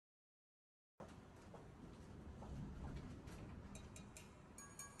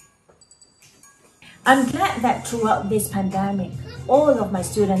I'm glad that throughout this pandemic, all of my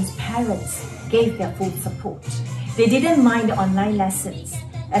students' parents gave their full support. They didn't mind the online lessons,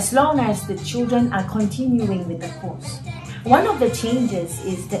 as long as the children are continuing with the course. One of the changes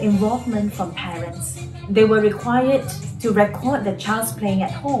is the involvement from parents. They were required to record the child's playing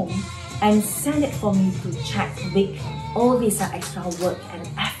at home and send it for me to check weekly. All these are extra work and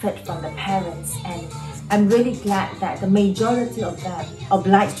effort from the parents, and I'm really glad that the majority of them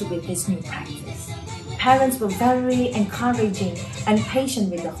obliged with this new practice. Parents were very encouraging and patient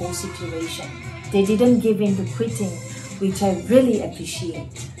with the whole situation. They didn't give in to quitting, which I really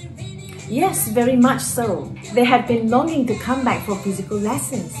appreciate. Yes, very much so. They had been longing to come back for physical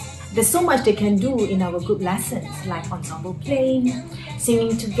lessons. There's so much they can do in our group lessons, like ensemble playing,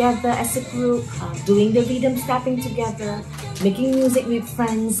 singing together as a group, doing the rhythm stepping together, making music with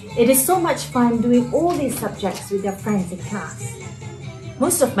friends. It is so much fun doing all these subjects with their friends in class.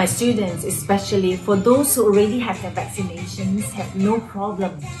 Most of my students, especially for those who already have their vaccinations, have no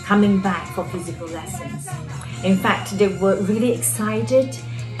problem coming back for physical lessons. In fact, they were really excited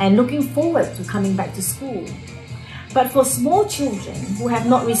and looking forward to coming back to school. But for small children who have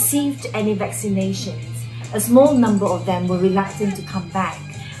not received any vaccinations, a small number of them were reluctant to come back.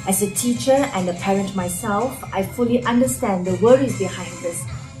 As a teacher and a parent myself, I fully understand the worries behind this.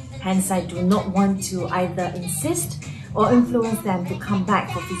 Hence, I do not want to either insist or influence them to come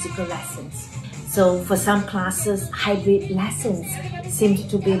back for physical lessons. So for some classes, hybrid lessons seemed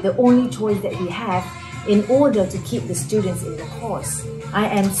to be the only choice that we have in order to keep the students in the course. I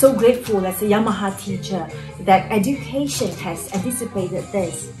am so grateful as a Yamaha teacher that education has anticipated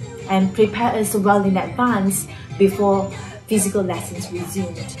this and prepared us well in advance before physical lessons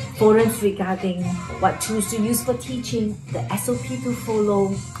resumed. Forums regarding what tools to use for teaching, the SOP to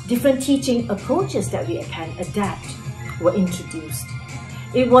follow, different teaching approaches that we can adapt were introduced.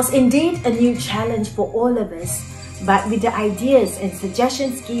 It was indeed a new challenge for all of us, but with the ideas and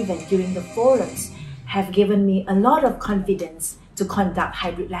suggestions given during the forums have given me a lot of confidence to conduct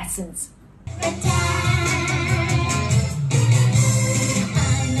hybrid lessons.